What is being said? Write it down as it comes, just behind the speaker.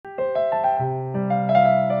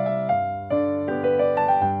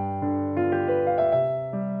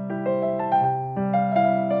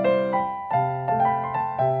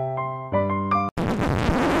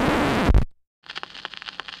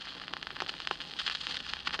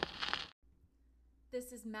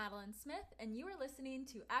This is Madeline Smith, and you are listening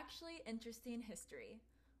to Actually Interesting History.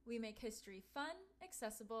 We make history fun,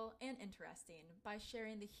 accessible, and interesting by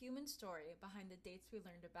sharing the human story behind the dates we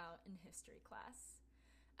learned about in history class.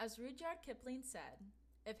 As Rudyard Kipling said,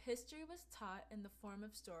 if history was taught in the form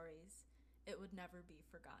of stories, it would never be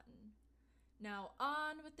forgotten. Now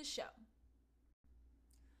on with the show.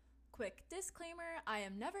 Quick disclaimer, I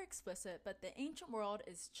am never explicit, but the ancient world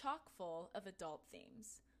is chock full of adult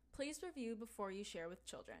themes. Please review before you share with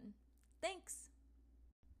children. Thanks!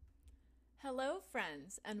 Hello,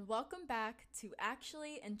 friends, and welcome back to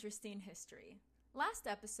Actually Interesting History. Last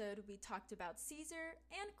episode, we talked about Caesar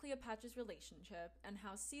and Cleopatra's relationship and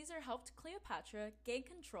how Caesar helped Cleopatra gain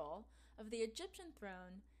control of the Egyptian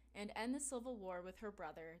throne and end the civil war with her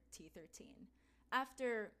brother, T13.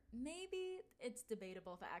 After, maybe it's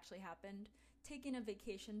debatable if it actually happened, taking a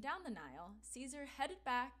vacation down the Nile, Caesar headed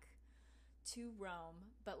back to Rome,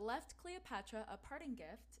 but left Cleopatra a parting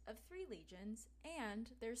gift of 3 legions, and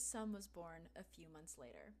their son was born a few months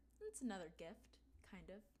later. It's another gift, kind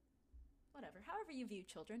of. Whatever, however you view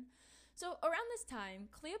children. So around this time,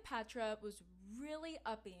 Cleopatra was really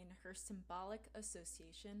upping her symbolic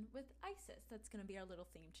association with Isis. That's going to be our little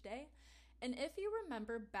theme today. And if you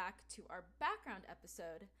remember back to our background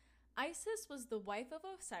episode, Isis was the wife of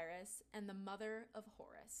Osiris and the mother of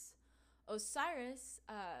Horus. Osiris,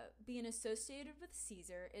 being associated with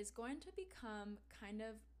Caesar, is going to become kind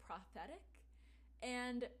of prophetic,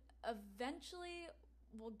 and eventually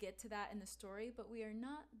we'll get to that in the story, but we are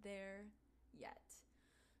not there yet.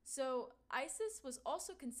 So Isis was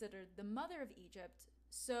also considered the mother of Egypt,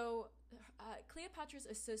 so Cleopatra's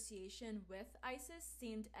association with Isis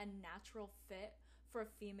seemed a natural fit for a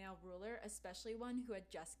female ruler, especially one who had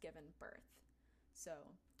just given birth. So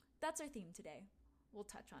that's our theme today. We'll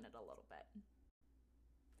touch on it a little bit.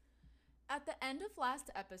 At the end of last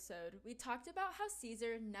episode, we talked about how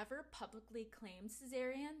Caesar never publicly claimed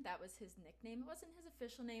Caesarion. That was his nickname. It wasn't his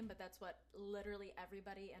official name, but that's what literally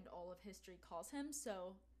everybody and all of history calls him,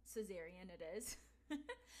 so Caesarion it is.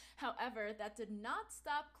 However, that did not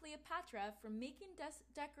stop Cleopatra from making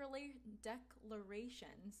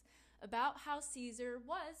declarations about how Caesar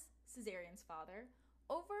was Caesarion's father,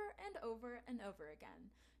 over and over and over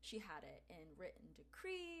again. She had it in written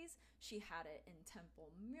decrees, she had it in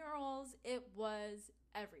temple murals, it was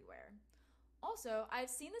everywhere. Also, I've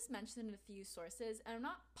seen this mentioned in a few sources, and I'm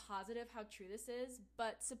not positive how true this is,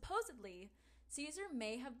 but supposedly, Caesar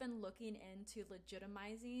may have been looking into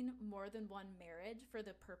legitimizing more than one marriage for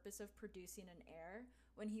the purpose of producing an heir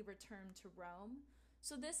when he returned to Rome.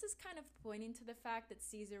 So this is kind of pointing to the fact that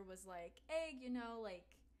Caesar was like, hey,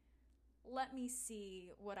 let me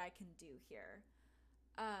see what I can do here.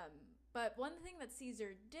 But one thing that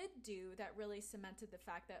Caesar did do that really cemented the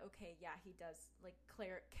fact that, okay, yeah, he does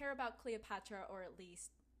care about Cleopatra, or at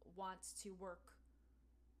least wants to work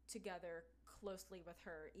together closely with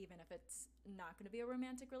her, even if it's not going to be a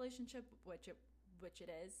romantic relationship, which it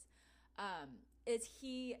is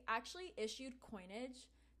he actually issued coinage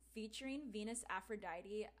featuring Venus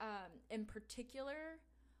Aphrodite, in particular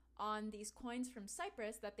on these coins from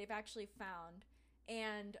Cyprus that they've actually found.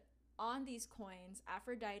 And on these coins,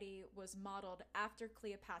 Aphrodite was modeled after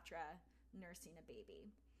Cleopatra nursing a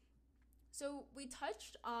baby. So we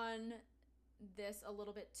touched on this a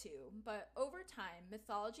little bit too, but over time,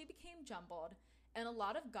 mythology became jumbled and a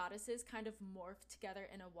lot of goddesses kind of morphed together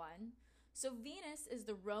into one. So Venus is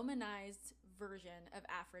the Romanized version of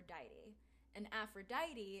Aphrodite, and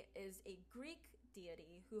Aphrodite is a Greek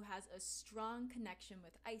deity who has a strong connection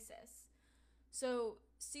with Isis. So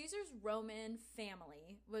Caesar's Roman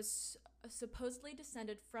family was supposedly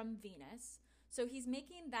descended from Venus, so he's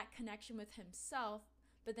making that connection with himself,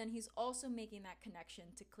 but then he's also making that connection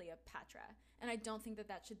to Cleopatra, and I don't think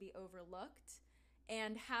that should be overlooked.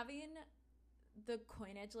 And having the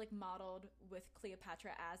coinage modeled with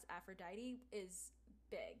Cleopatra as Aphrodite is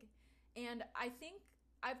big. And I think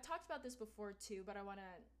I've talked about this before too, but I want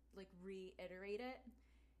to reiterate it.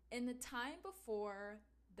 In the time before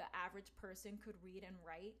the average person could read and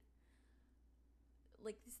write,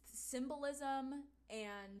 symbolism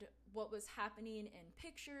and what was happening in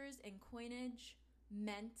pictures and coinage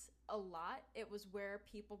meant a lot. It was where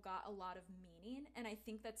people got a lot of meaning, and I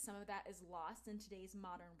think that some of that is lost in today's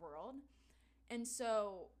modern world. And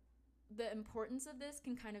so the importance of this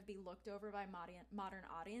can kind of be looked over by modern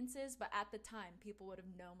audiences, but at the time people would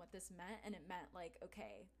have known what this meant, and it meant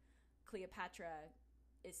okay, Cleopatra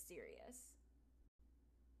is serious.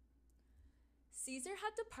 Caesar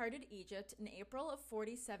had departed Egypt in April of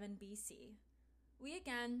 47 BC. We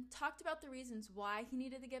again talked about the reasons why he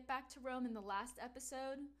needed to get back to Rome in the last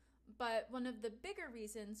episode. But one of the bigger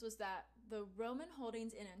reasons was that the Roman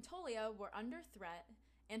holdings in Anatolia were under threat,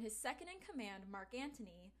 and his second in command, Mark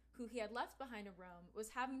Antony, who he had left behind in Rome, was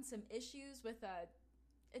having some issues with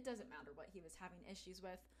it doesn't matter what he was having issues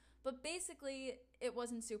with, but basically it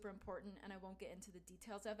wasn't super important, and I won't get into the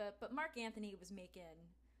details of it, but Mark Antony was making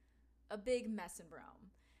a big mess in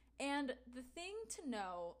Rome. And the thing to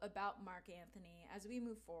know about Mark Antony as we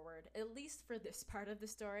move forward, at least for this part of the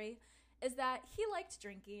story, is that he liked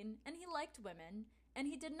drinking and he liked women, and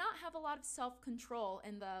he did not have a lot of self-control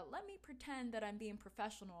in the let me pretend that I'm being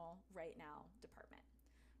professional right now department.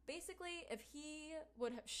 Basically, if he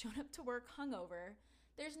would have shown up to work hungover,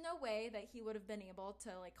 there's no way that he would have been able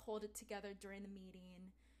to like hold it together during the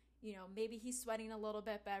meeting. You know, maybe he's sweating a little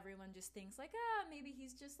bit, but everyone just thinks like, maybe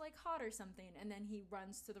he's just like hot or something, and then he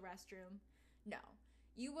runs to the restroom. No,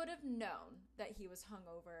 you would have known that he was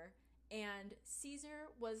hungover, and Caesar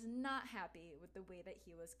was not happy with the way that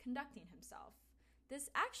he was conducting himself. This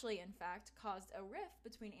actually, in fact, caused a rift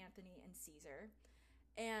between Antony and Caesar,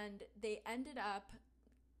 and they ended up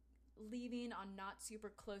leaving on not super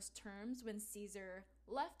close terms when Caesar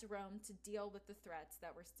left Rome to deal with the threats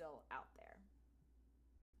that were still out there.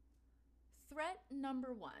 Threat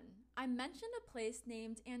number 1. I mentioned a place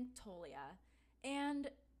named Anatolia, and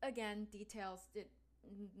again, details, it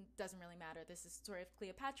doesn't really matter. This is the story of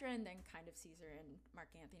Cleopatra and then kind of Caesar and Mark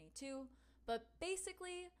Antony too. But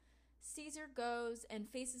basically, Caesar goes and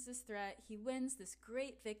faces this threat. He wins this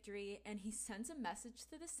great victory, and he sends a message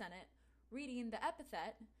to the Senate reading the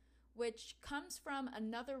epithet, which comes from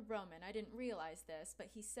another Roman. I didn't realize this, but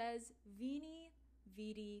he says Veni,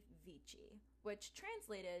 Vidi, Vici, which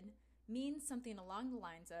translated means something along the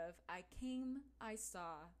lines of I came, I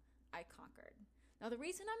saw, I conquered. Now, the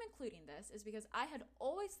reason I'm including this is because I had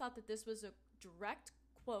always thought that this was a direct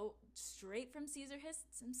quote straight from Caesar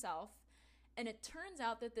himself, and it turns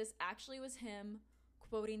out that this actually was him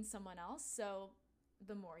quoting someone else, so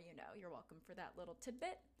the more you know. You're welcome for that little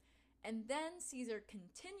tidbit. And then Caesar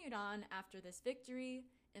continued on after this victory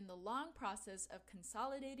in the long process of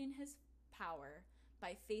consolidating his power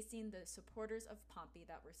by facing the supporters of Pompey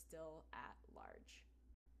that were still at large.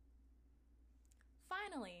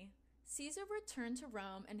 Finally, Caesar returned to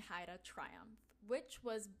Rome and had a triumph, which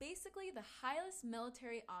was basically the highest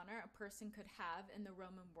military honor a person could have in the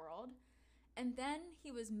Roman world, and then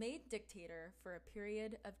he was made dictator for a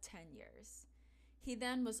period of 10 years. He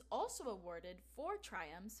then was also awarded 4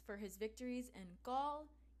 triumphs for his victories in Gaul,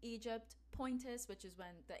 Egypt, Pontus, which is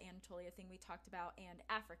when the Anatolia thing we talked about, and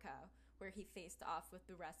Africa, where he faced off with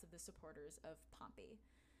the rest of the supporters of Pompey.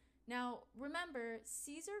 Now, remember,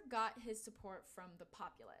 Caesar got his support from the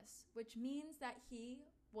populace, which means that he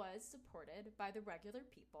was supported by the regular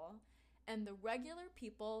people, and the regular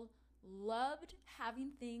people loved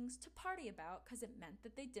having things to party about because it meant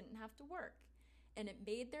that they didn't have to work. And it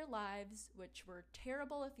made their lives, which were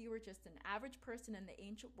terrible if you were just an average person in the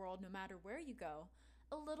ancient world, no matter where you go,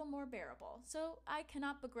 a little more bearable. So I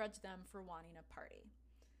cannot begrudge them for wanting a party.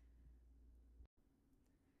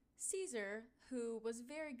 Caesar, who was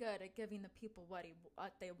very good at giving the people what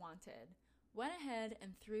they wanted, went ahead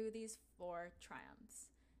and threw these 4 triumphs.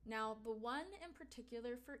 Now, the one in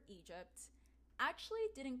particular for Egypt actually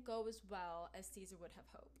didn't go as well as Caesar would have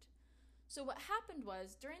hoped. So what happened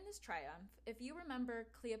was, during this triumph, if you remember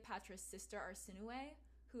Cleopatra's sister Arsinoe,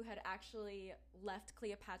 who had actually left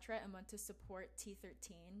Cleopatra and went to support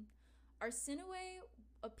T13, Arsinoe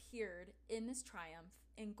appeared in this triumph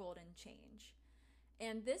in golden change.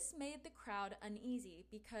 And this made the crowd uneasy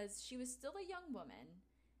because she was still a young woman,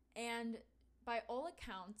 and by all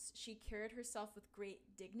accounts, she carried herself with great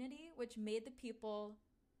dignity, which made the people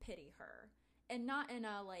pity her. And not in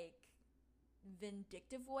a,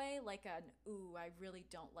 vindictive way, like an, ooh, I really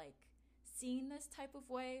don't like seeing this type of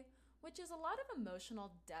way, which is a lot of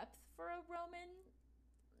emotional depth for a Roman.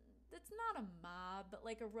 It's not a mob, but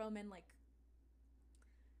like a Roman,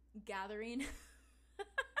 gathering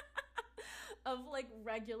of,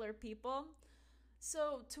 regular people.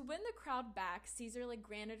 So to win the crowd back, Caesar,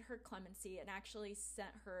 granted her clemency and actually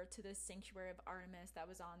sent her to the sanctuary of Artemis that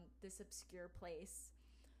was on this obscure place.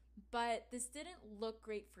 But this didn't look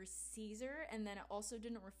great for Caesar, and then it also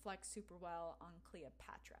didn't reflect super well on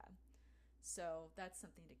Cleopatra. So that's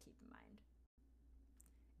something to keep in mind.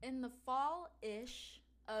 In the fall-ish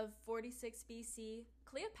of 46 BC,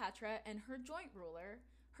 Cleopatra and her joint ruler,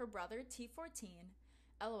 her brother T14,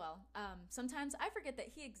 LOL, sometimes I forget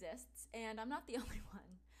that he exists, and I'm not the only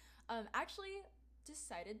one, actually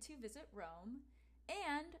decided to visit Rome.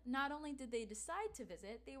 And not only did they decide to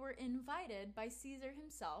visit, they were invited by Caesar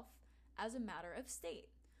himself as a matter of state.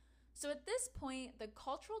 So at this point, the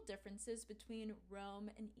cultural differences between Rome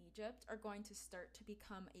and Egypt are going to start to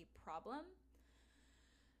become a problem.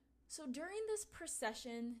 So during this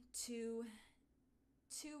procession to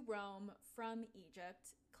Rome from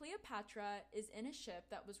Egypt, Cleopatra is in a ship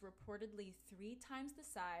that was reportedly 3 times the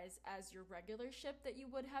size as your regular ship that you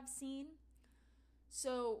would have seen.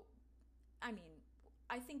 So, I mean,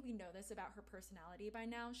 I think we know this about her personality by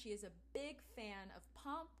now. She is a big fan of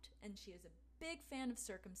pomp and she is a big fan of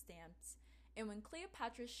circumstance. And when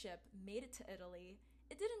Cleopatra's ship made it to Italy,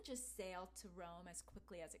 it didn't just sail to Rome as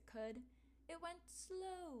quickly as it could. It went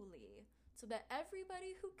slowly so that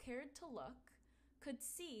everybody who cared to look could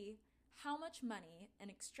see how much money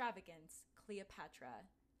and extravagance Cleopatra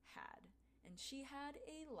had. And she had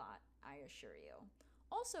a lot, I assure you.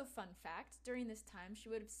 Also, fun fact, during this time she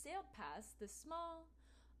would have sailed past the small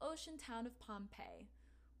ocean town of Pompeii,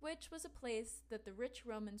 which was a place that the rich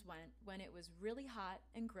Romans went when it was really hot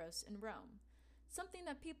and gross in Rome. Something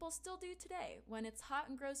that people still do today. When it's hot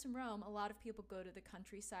and gross in Rome, a lot of people go to the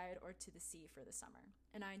countryside or to the sea for the summer.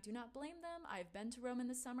 And I do not blame them. I've been to Rome in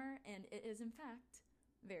the summer, and it is, in fact,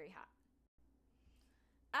 very hot.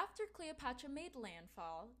 After Cleopatra made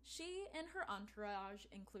landfall, she and her entourage,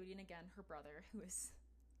 including again her brother, who is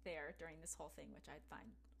there during this whole thing, which I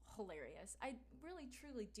find hilarious. I really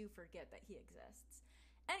truly do forget that he exists.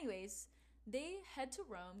 Anyways, they head to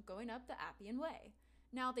Rome going up the Appian Way.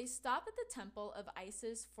 Now, they stop at the temple of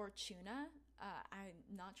Isis Fortuna.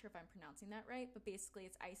 I'm not sure if I'm pronouncing that right, but basically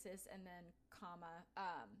it's Isis and then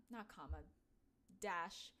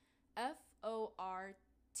dash Fortuna.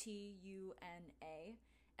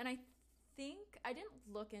 And I think, I didn't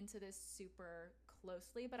look into this super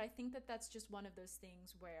closely, but I think that that's just one of those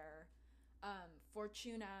things where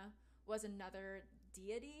Fortuna was another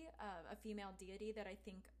deity, a female deity that I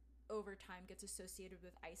think over time gets associated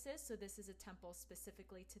with Isis. So this is a temple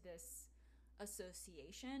specifically to this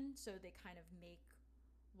association. So they kind of make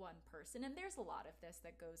one person. And there's a lot of this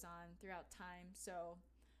that goes on throughout time. So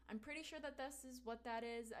I'm pretty sure that this is what that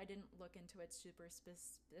is. I didn't look into it super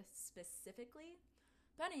specifically.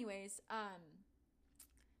 But anyways,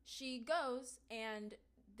 she goes, and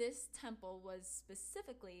this temple was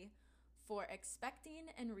specifically for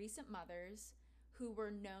expecting and recent mothers who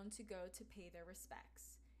were known to go to pay their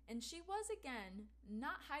respects. And she was, again,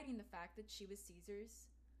 not hiding the fact that she was Caesar's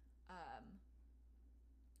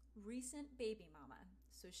recent baby mama.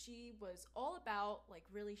 So she was all about, like,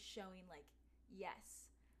 really showing, like, yes,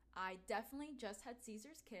 I definitely just had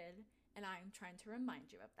Caesar's kid, and I'm trying to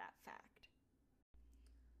remind you of that fact.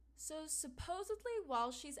 So supposedly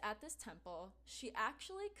while she's at this temple, she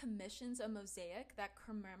actually commissions a mosaic that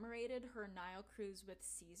commemorated her Nile cruise with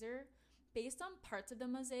Caesar, based on parts of the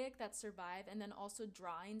mosaic that survive, and then also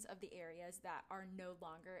drawings of the areas that are no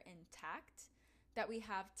longer intact that we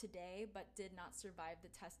have today but did not survive the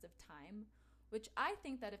test of time, which I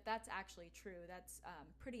think that if that's actually true, that's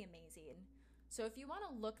pretty amazing. So if you want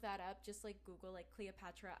to look that up, just like Google like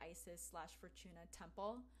Cleopatra Isis / Fortuna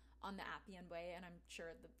temple on the Appian Way, and I'm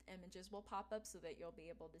sure the images will pop up so that you'll be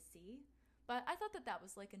able to see. But I thought that that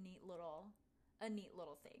was like a neat little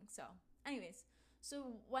thing. So anyways,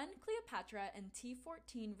 so when Cleopatra and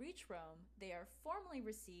T14 reach Rome, they are formally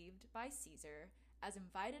received by Caesar as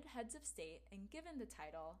invited heads of state and given the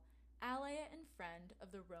title ally and friend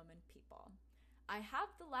of the Roman people. I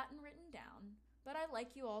have the Latin written down, but I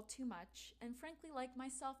like you all too much, and frankly like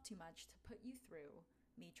myself too much, to put you through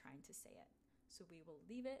me trying to say it. So we will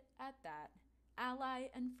leave it at that, ally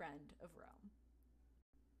and friend of Rome.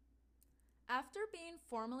 After being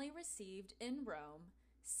formally received in Rome,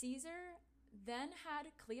 Caesar then had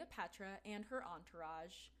Cleopatra and her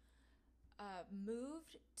entourage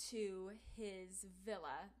moved to his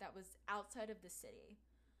villa that was outside of the city.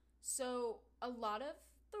 So a lot of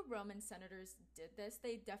the Roman senators did this.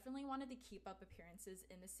 They definitely wanted to keep up appearances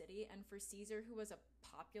in the city, and for Caesar, who was a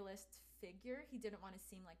populist figure, he didn't want to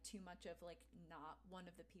seem like too much of like not one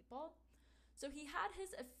of the people. So he had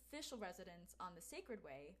his official residence on the Sacred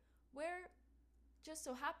Way, where just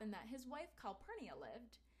so happened that his wife Calpurnia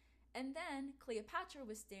lived. And then Cleopatra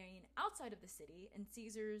was staying outside of the city in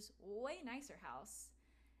Caesar's way nicer house.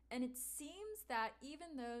 And it seems that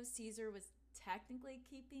even though Caesar was technically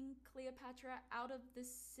keeping Cleopatra out of the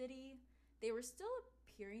city, they were still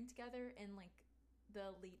appearing together in like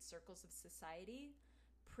the elite circles of society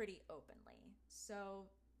pretty openly. So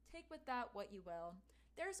take with that what you will.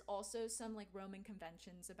 There's also some like Roman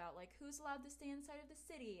conventions about like who's allowed to stay inside of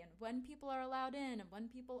the city and when people are allowed in and when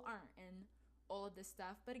people aren't, and all of this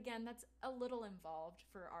stuff. But again, that's a little involved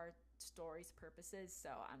for our story's purposes, so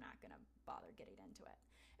I'm not gonna bother getting into it.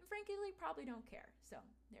 And frankly, probably don't care. So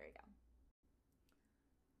there you go.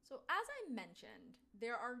 So, as I mentioned,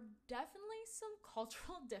 there are definitely some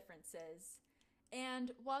cultural differences.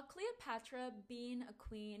 And while Cleopatra being a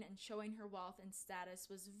queen and showing her wealth and status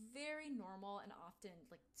was very normal and often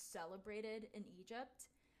celebrated in Egypt,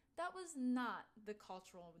 that was not the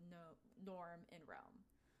cultural norm in Rome.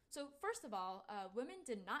 So, first of all, women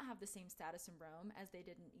did not have the same status in Rome as they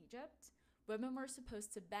did in Egypt. Women were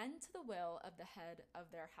supposed to bend to the will of the head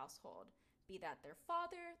of their household, be that their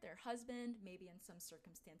father, their husband, maybe in some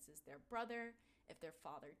circumstances their brother, if their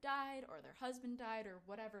father died or their husband died or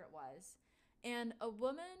whatever it was. And a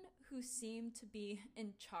woman who seemed to be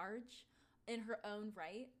in charge in her own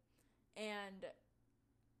right and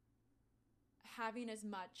having as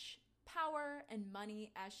much power and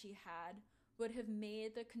money as she had would have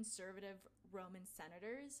made the conservative Roman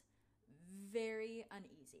senators very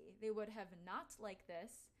uneasy. They would have not liked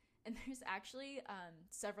this. And there's actually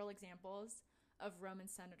several examples of Roman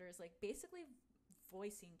senators basically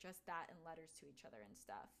voicing just that in letters to each other and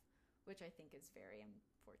stuff, which I think is very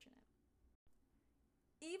unfortunate.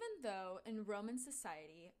 Even though in Roman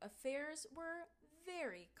society, affairs were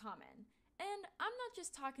very common, and I'm not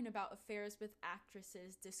just talking about affairs with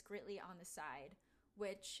actresses discreetly on the side,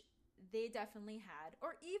 which they definitely had,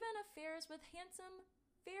 or even affairs with handsome,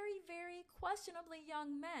 very, very questionably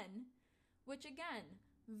young men, which again,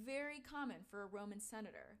 very common for a Roman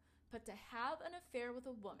senator. But to have an affair with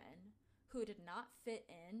a woman who did not fit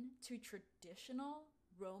in to traditional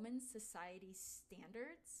Roman society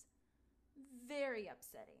standards, very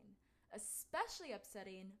upsetting. Especially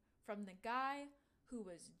upsetting from the guy who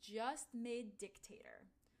was just made dictator.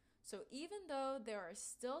 So even though there are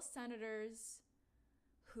still senators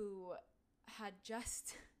who had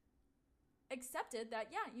just accepted that,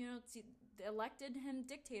 they elected him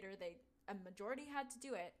dictator, a majority had to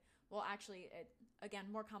do it. Well, actually, again,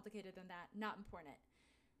 more complicated than that, not important.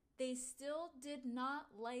 They still did not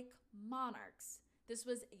like monarchs. This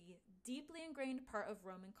was a deeply ingrained part of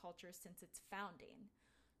Roman culture since its founding.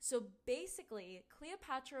 So basically,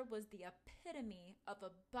 Cleopatra was the epitome of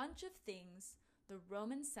a bunch of things the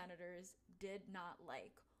Roman senators did not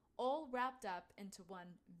like, all wrapped up into one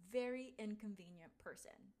very inconvenient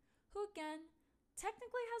person, who again,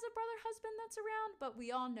 technically has a brother husband that's around, but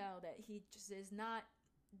we all know that he just is not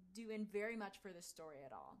doing very much for the story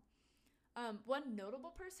at all. One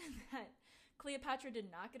notable person that Cleopatra did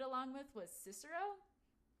not get along with was Cicero.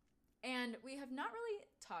 And we have not really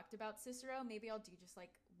talked about Cicero. Maybe I'll do just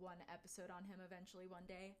one episode on him eventually one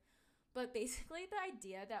day. But basically the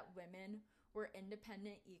idea that women were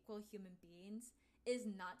independent, equal human beings is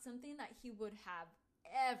not something that he would have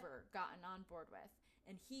ever gotten on board with.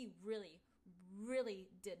 And he really, really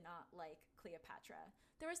did not like Cleopatra.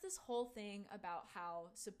 There was this whole thing about how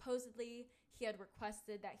supposedly he had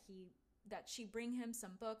requested that she bring him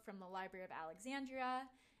some book from the Library of Alexandria,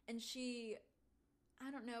 and I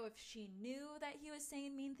don't know if she knew that he was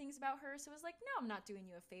saying mean things about her, so it was no, I'm not doing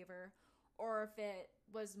you a favor, or if it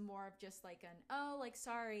was more of just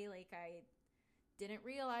sorry, I didn't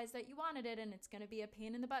realize that you wanted it and it's gonna be a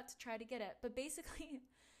pain in the butt to try to get it. But basically,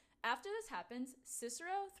 after this happens,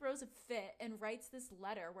 Cicero throws a fit and writes this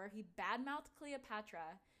letter where he badmouthed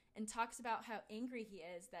Cleopatra and talks about how angry he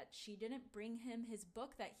is that she didn't bring him his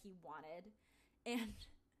book that he wanted. And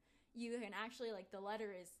you can actually, the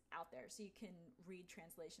letter is out there, so you can read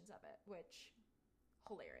translations of it, which,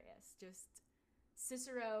 hilarious. Just,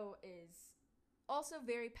 Cicero is also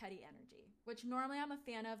very petty energy, which normally I'm a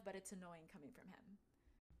fan of, but it's annoying coming from him.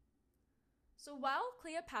 So while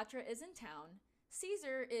Cleopatra is in town,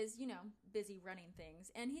 Caesar is, busy running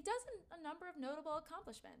things, and he does a number of notable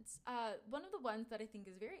accomplishments. One of the ones that I think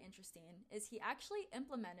is very interesting is he actually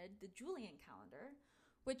implemented the Julian calendar,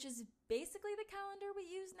 which is basically the calendar we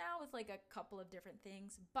use now with a couple of different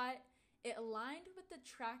things, but it aligned the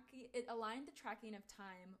tracking of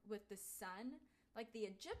time with the sun, like the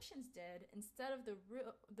Egyptians did, instead of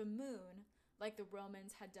the moon, like the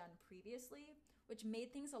Romans had done previously, which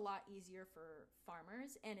made things a lot easier for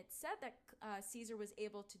farmers. And it's said that Caesar was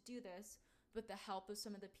able to do this with the help of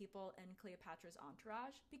some of the people in Cleopatra's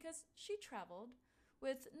entourage, because she traveled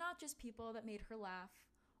with not just people that made her laugh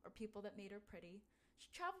or people that made her pretty. She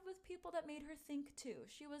traveled with people that made her think too.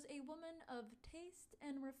 She was a woman of taste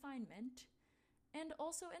and refinement and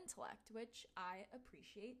also intellect, which I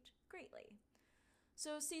appreciate greatly.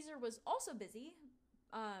 So Caesar was also busy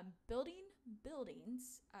building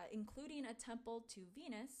buildings, including a temple to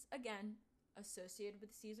Venus, again, associated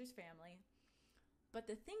with Caesar's family. But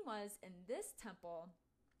the thing was, in this temple,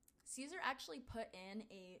 Caesar actually put in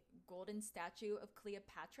a golden statue of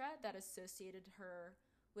Cleopatra that associated her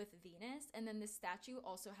with Venus, and then the statue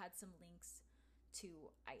also had some links to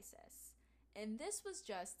Isis. And this was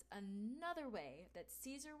just another way that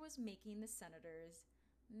Caesar was making the senators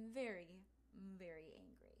very, very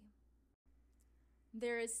angry.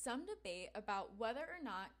 There is some debate about whether or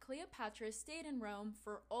not Cleopatra stayed in Rome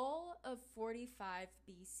for all of 45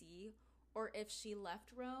 BC or if she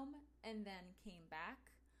left Rome and then came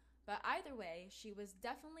back. But either way, she was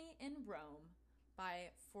definitely in Rome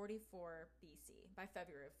by 44 BC, by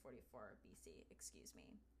February of 44 BC, excuse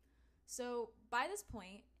me. So by this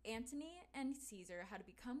point, Antony and Caesar had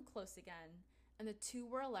become close again, and the two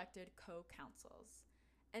were elected co-consuls.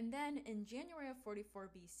 And then in January of 44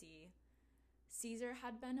 BC, Caesar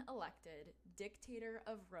had been elected dictator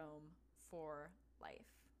of Rome for life.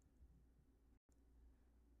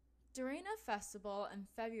 During a festival in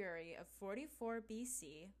February of 44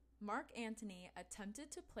 BC, Mark Antony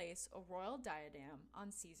attempted to place a royal diadem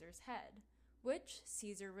on Caesar's head, which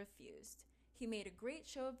Caesar refused. He made a great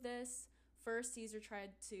show of this. First, Antony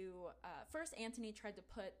tried to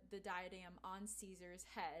put the diadem on Caesar's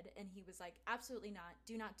head, and he was like, absolutely not,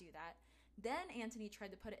 do not do that. Then Antony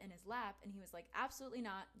tried to put it in his lap, and he was like, absolutely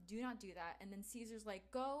not, do not do that. And then Caesar's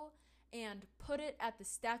like, go and put it at the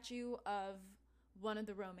statue of one of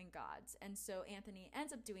the Roman gods. And so Antony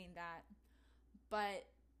ends up doing that, but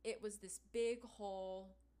it was this big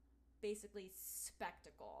whole, basically,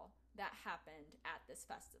 spectacle that happened at this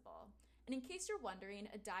festival. And in case you're wondering,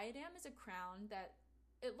 a diadem is a crown that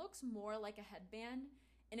it looks more like a headband,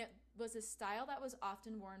 and it was a style that was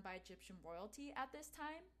often worn by Egyptian royalty at this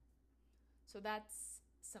time. So that's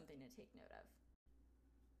something to take note of.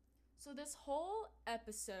 So this whole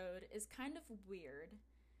episode is kind of weird,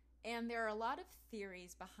 and there are a lot of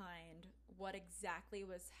theories behind what exactly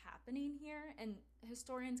was happening here, and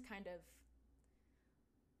historians kind of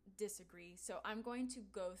disagree. So I'm going to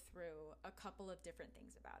go through a couple of different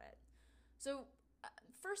things about it. So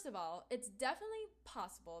first of all, it's definitely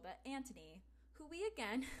possible that Antony, who we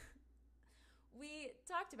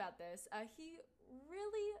talked about this, he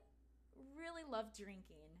really loved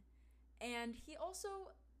drinking, and he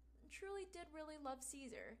also truly did really love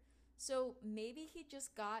Caesar. So maybe he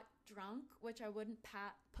just got drunk, which I wouldn't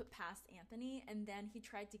put past Antony, and then he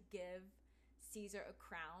tried to give Caesar a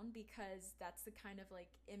crown, because that's the kind of like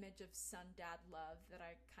image of son-dad love that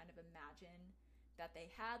I kind of imagine that they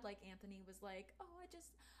had. Like Antony was like, oh,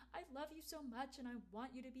 I love you so much and I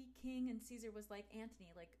want you to be king. And Caesar was like,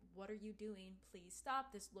 Antony, like, what are you doing? Please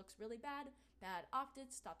stop. This looks really bad. Bad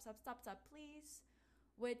optics. Stop, please.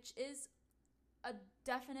 Which is a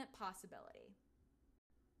definite possibility.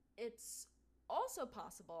 It's also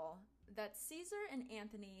possible that Caesar and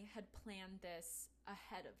Antony had planned this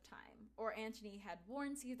ahead of time, or Antony had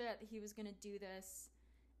warned Caesar that he was going to do this.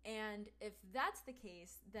 And if that's the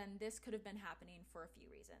case, then this could have been happening for a few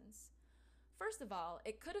reasons. First of all,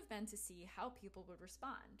 it could have been to see how people would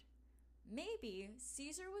respond. Maybe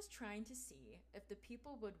Caesar was trying to see if the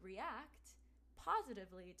people would react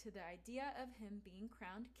positively to the idea of him being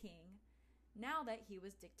crowned king now that he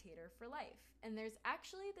was dictator for life. And there's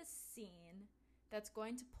actually this scene that's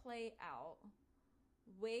going to play out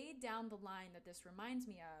way down the line that this reminds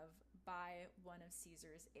me of by one of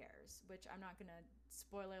Caesar's heirs, which I'm not gonna,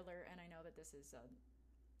 spoiler alert, and I know that this is a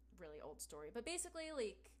really old story, but basically,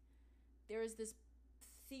 like, there is this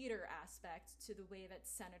theater aspect to the way that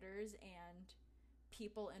senators and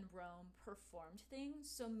people in Rome performed things.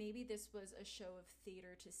 So maybe this was a show of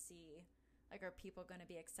theater to see, like, are people going to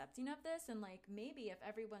be accepting of this? And, like, maybe if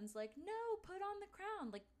everyone's like, no, put on the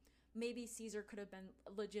crown, like, maybe Caesar could have been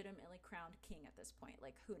legitimately crowned king at this point.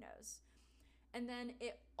 Like, who knows? And then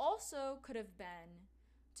it also could have been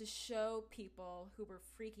to show people who were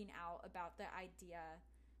freaking out about the idea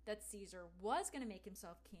that Caesar was going to make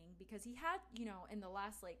himself king, because he had, in the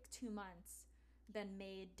last, 2 months been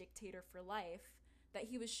made dictator for life, that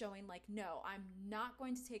he was showing, no, I'm not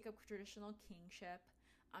going to take up traditional kingship.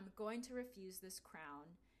 I'm going to refuse this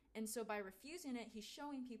crown. And so by refusing it, he's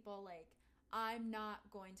showing people, I'm not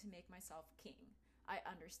going to make myself king. I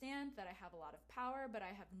understand that I have a lot of power, but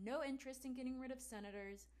I have no interest in getting rid of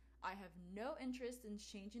senators. I have no interest in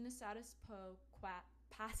changing the status quo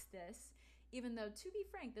past this, even though, to be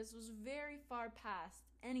frank, this was very far past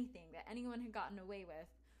anything that anyone had gotten away with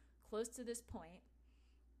close to this point.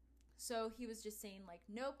 So he was just saying,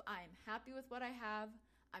 nope, I'm happy with what I have.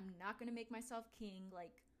 I'm not going to make myself king.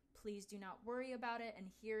 Please do not worry about it. And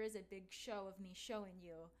here is a big show of me showing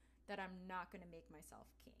you that I'm not going to make myself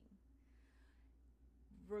king.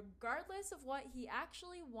 Regardless of what he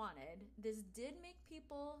actually wanted, this did make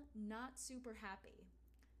people not super happy.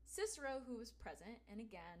 Cicero, who was present, and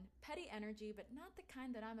again, petty energy, but not the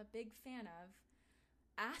kind that I'm a big fan of,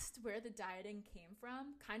 asked where the diadem came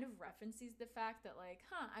from, kind of references the fact that, like,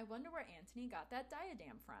 I wonder where Antony got that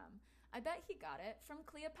diadem from. I bet he got it from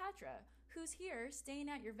Cleopatra, who's here staying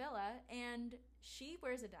at your villa, and she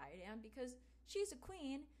wears a diadem because she's a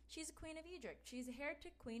queen. She's a queen of Egypt. She's a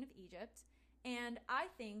heretic queen of Egypt, and I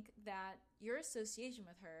think that your association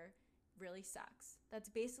with her really sucks. That's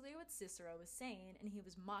basically what Cicero was saying, and he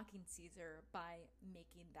was mocking Caesar by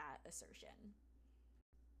making that assertion.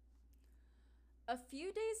 A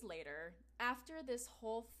few days later, after this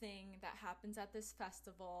whole thing that happens at this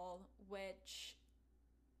festival, which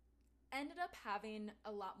ended up having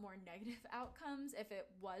a lot more negative outcomes if it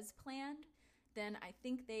was planned than I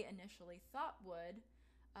think they initially thought would,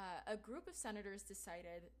 a group of senators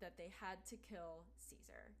decided that they had to kill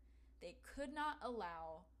Caesar. They could not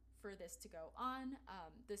allow for this to go on.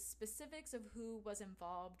 The specifics of who was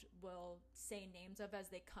involved will say names of as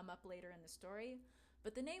they come up later in the story.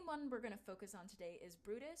 But the name one we're going to focus on today is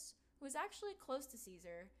Brutus, who was actually close to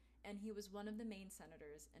Caesar, and he was one of the main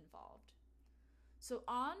senators involved. So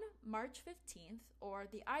on March 15th, or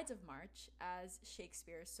the Ides of March, as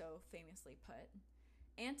Shakespeare so famously put,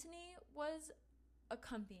 Antony was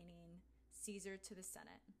accompanying Caesar to the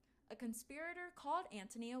Senate. A conspirator called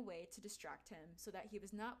Antony away to distract him so that he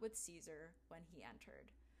was not with Caesar when he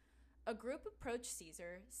entered. A group approached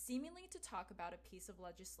Caesar, seemingly to talk about a piece of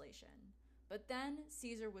legislation. But then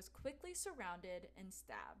Caesar was quickly surrounded and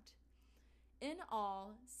stabbed. In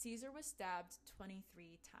all, Caesar was stabbed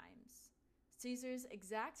 23 times. Caesar's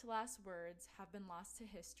exact last words have been lost to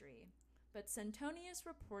history, but Suetonius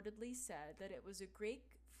reportedly said that it was a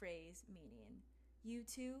Greek phrase meaning, "You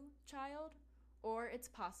too, child?" Or it's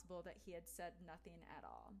possible that he had said nothing at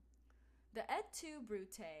all. The et tu,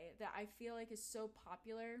 Brute, that I feel like is so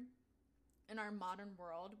popular in our modern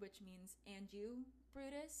world, which means "and you,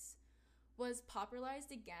 Brutus," was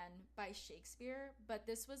popularized again by Shakespeare, but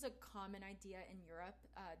this was a common idea in Europe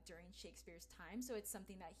during Shakespeare's time, so it's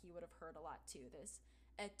something that he would have heard a lot too, this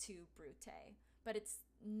et tu, Brute. But it's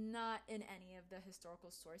not in any of the historical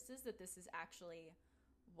sources that this is actually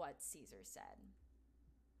what Caesar said.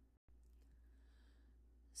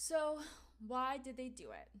 So why did they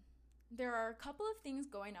do it? There are a couple of things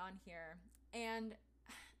going on here, and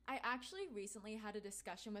I actually recently had a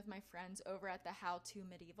discussion with my friends over at the How to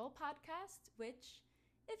Medieval podcast, which,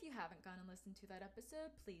 if you haven't gone and listened to that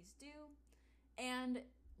episode, please do. And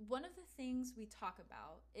one of the things we talk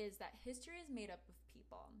about is that history is made up of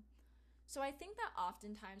people. So I think that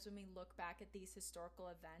oftentimes when we look back at these historical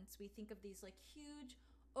events, we think of these like huge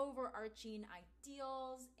overarching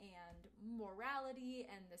ideals and morality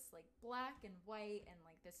and this like black and white and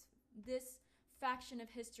like this faction of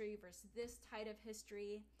history versus this tide of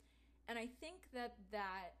history. And I think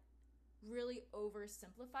that really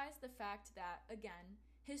oversimplifies the fact that, again,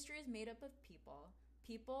 history is made up of people.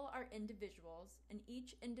 People are individuals, and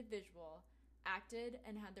each individual acted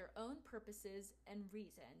and had their own purposes and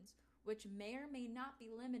reasons, which may or may not be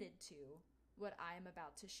limited to what I am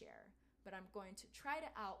about to share. But I'm going to try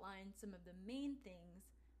to outline some of the main things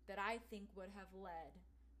that I think would have led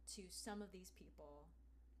to some of these people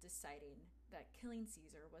deciding that killing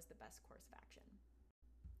Caesar was the best course of action.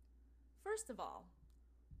 First of all,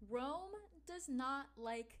 Rome does not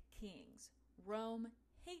like kings. Rome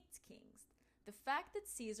hates kings. The fact that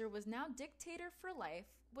Caesar was now dictator for life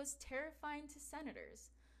was terrifying to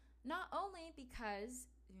senators. Not only because,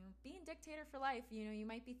 being dictator for life, you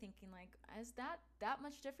might be thinking like, is that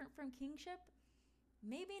much different from kingship?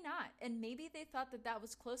 Maybe not. And maybe they thought that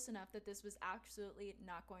was close enough that this was absolutely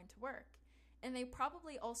not going to work. And they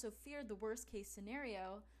probably also feared the worst case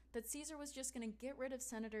scenario, that Caesar was just going to get rid of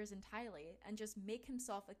senators entirely and just make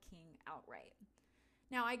himself a king outright.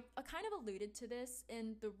 Now, I kind of alluded to this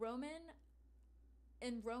in Roman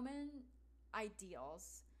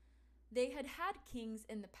ideals. They had kings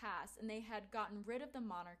in the past, and they had gotten rid of the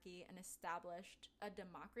monarchy and established a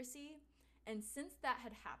democracy. And since that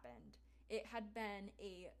had happened, it had been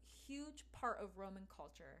a huge part of Roman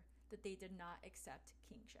culture that they did not accept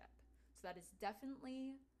kingship. So that is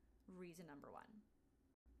definitely reason number one.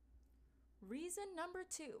 Reason number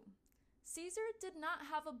two, Caesar did not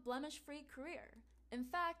have a blemish-free career. In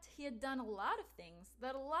fact, he had done a lot of things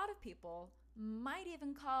that a lot of people might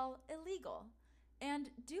even call illegal. And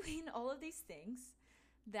doing all of these things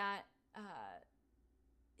that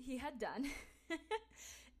he had done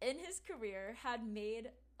in his career had made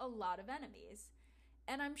a lot of enemies.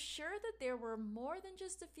 And I'm sure that there were more than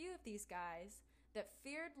just a few of these guys that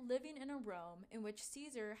feared living in a Rome in which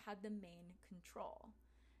Caesar had the main control.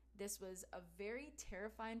 This was a very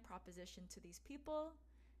terrifying proposition to these people,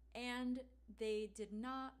 and they did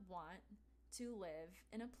not want to live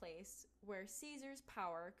in a place where Caesar's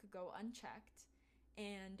power could go unchecked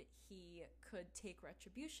and he could take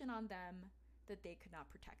retribution on them that they could not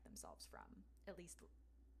protect themselves from, at least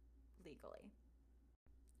legally.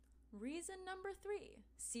 Reason number 3,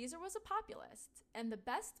 Caesar was a populist, and the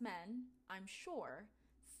best men, I'm sure,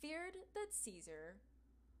 feared that Caesar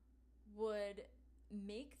would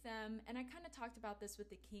make them, and I kind of talked about this with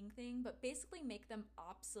the king thing, but basically make them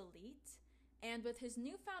obsolete. And with his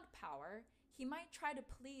newfound power, he might try to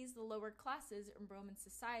please the lower classes in Roman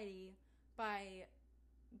society by,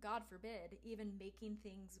 God forbid, even making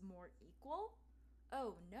things more equal.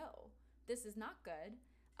 Oh no, this is not good.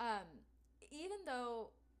 Even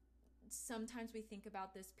though sometimes we think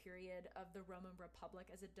about this period of the Roman Republic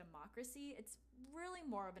as a democracy, it's really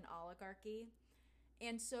more of an oligarchy.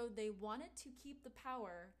 And so they wanted to keep the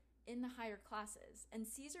power in the higher classes. And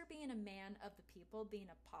Caesar, being a man of the people, being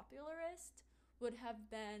a popularist, would have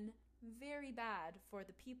been very bad for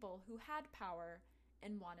the people who had power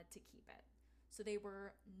and wanted to keep it. So they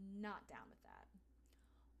were not down with that.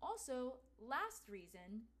 Also, last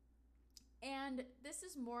reason, and this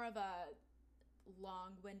is more of a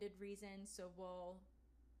long-winded reason, so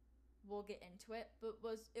we'll get into it, but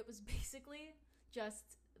it was basically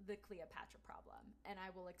just the Cleopatra problem, and I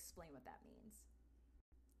will explain what that means.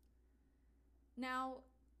 Now,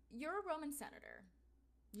 you're a Roman senator.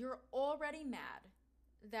 You're already mad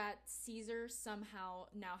that Caesar somehow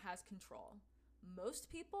now has control.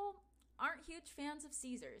 Most people aren't huge fans of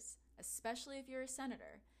Caesar's, especially if you're a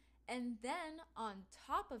senator. And then on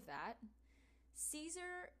top of that,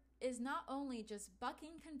 Caesar is not only just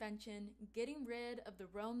bucking convention, getting rid of the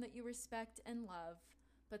Rome that you respect and love,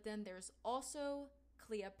 but then there's also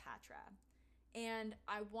Cleopatra. And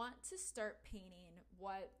I want to start painting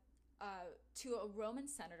what to a Roman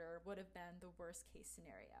senator would have been the worst case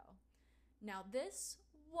scenario. Now, this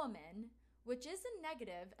woman, which is a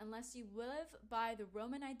negative unless you live by the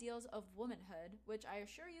Roman ideals of womanhood, which I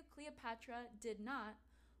assure you Cleopatra did not,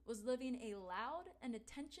 was living a loud and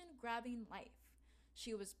attention-grabbing life.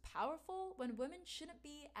 She was powerful when women shouldn't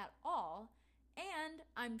be at all, and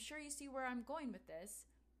I'm sure you see where I'm going with this,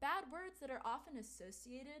 bad words that are often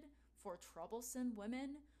associated for troublesome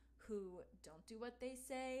women who don't do what they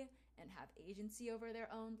say and have agency over their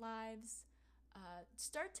own lives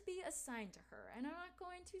start to be assigned to her. And I'm not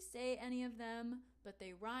going to say any of them, but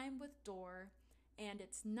they rhyme with door, and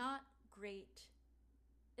it's not great.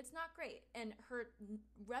 It's not great. And her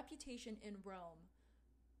reputation in Rome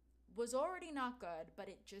was already not good, but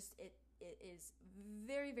it is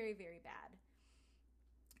very, very, very bad.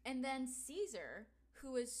 And then Caesar,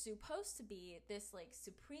 who is supposed to be this like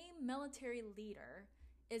supreme military leader,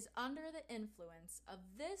 is under the influence of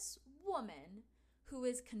this woman who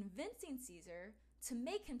is convincing Caesar to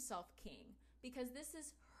make himself king, because this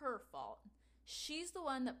is her fault. She's the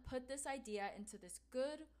one that put this idea into this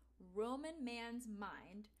good Roman man's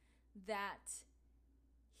mind that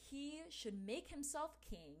he should make himself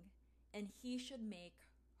king and he should make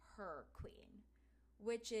her queen,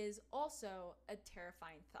 which is also a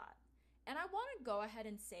terrifying thought. And I want to go ahead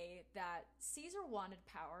and say that Caesar wanted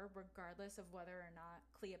power regardless of whether or not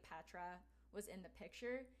Cleopatra was in the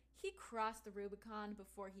picture. He crossed the Rubicon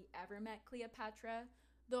before he ever met Cleopatra,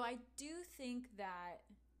 though I do think that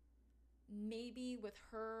maybe with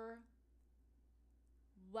her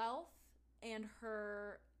wealth and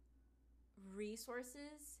her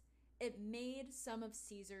resources, it made some of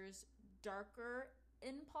Caesar's darker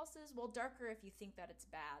impulses, well, darker if you think that it's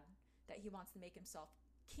bad, that he wants to make himself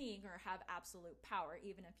king or have absolute power,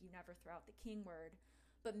 even if you never throw out the king word,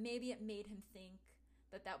 but maybe it made him think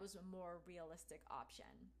that that was a more realistic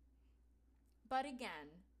option. But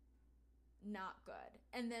again, not good.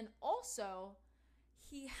 And then also,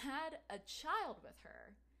 he had a child with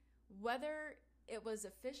her. Whether it was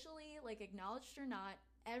officially like acknowledged or not,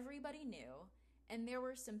 everybody knew. And there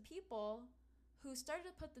were some people who started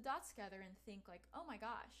to put the dots together and think like, oh my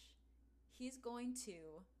gosh, he's going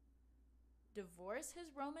to divorce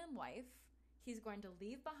his Roman wife, he's going to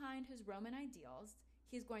leave behind his Roman ideals,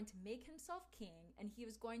 he's going to make himself king, and he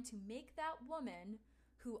was going to make that woman,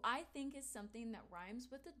 who I think is something that rhymes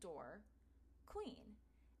with adore, queen.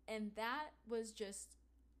 And that was just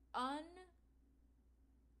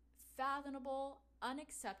unfathomable,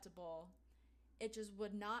 unacceptable. It just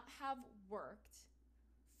would not have worked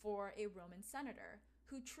for a Roman senator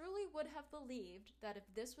who truly would have believed that if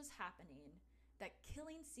this was happening, that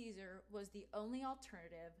killing Caesar was the only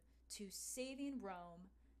alternative to saving Rome,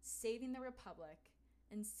 saving the Republic,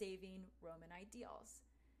 and saving Roman ideals.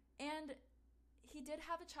 And he did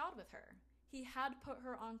have a child with her. He had put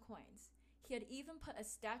her on coins. He had even put a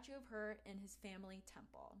statue of her in his family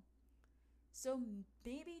temple. So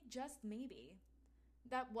maybe, just maybe,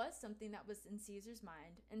 that was something that was in Caesar's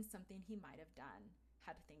mind and something he might have done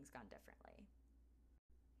had things gone differently.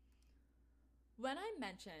 When I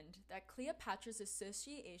mentioned that Cleopatra's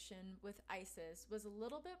association with Isis was a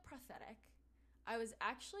little bit prophetic, I was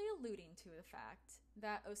actually alluding to the fact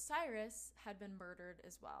that Osiris had been murdered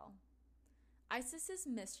as well. Isis's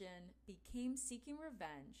mission became seeking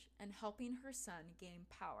revenge and helping her son gain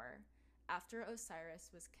power after Osiris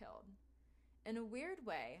was killed. In a weird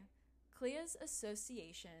way, Clea's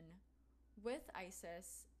association with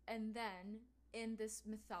Isis, and then in this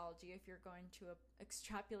mythology, if you're going to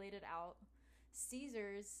extrapolate it out,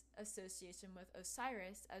 Caesar's association with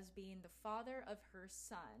Osiris as being the father of her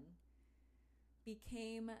son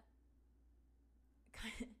became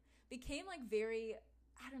like very,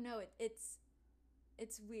 I don't know, it's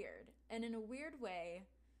weird. And in a weird way,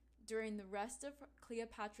 during the rest of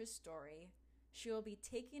Cleopatra's story, she will be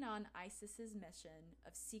taking on Isis's mission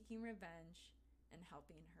of seeking revenge and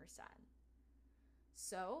helping her son.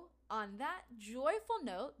 So, on that joyful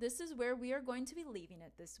note, this is where we are going to be leaving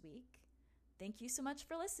it this week. Thank you so much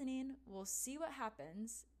for listening. We'll see what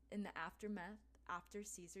happens in the aftermath after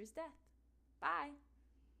Caesar's death. Bye.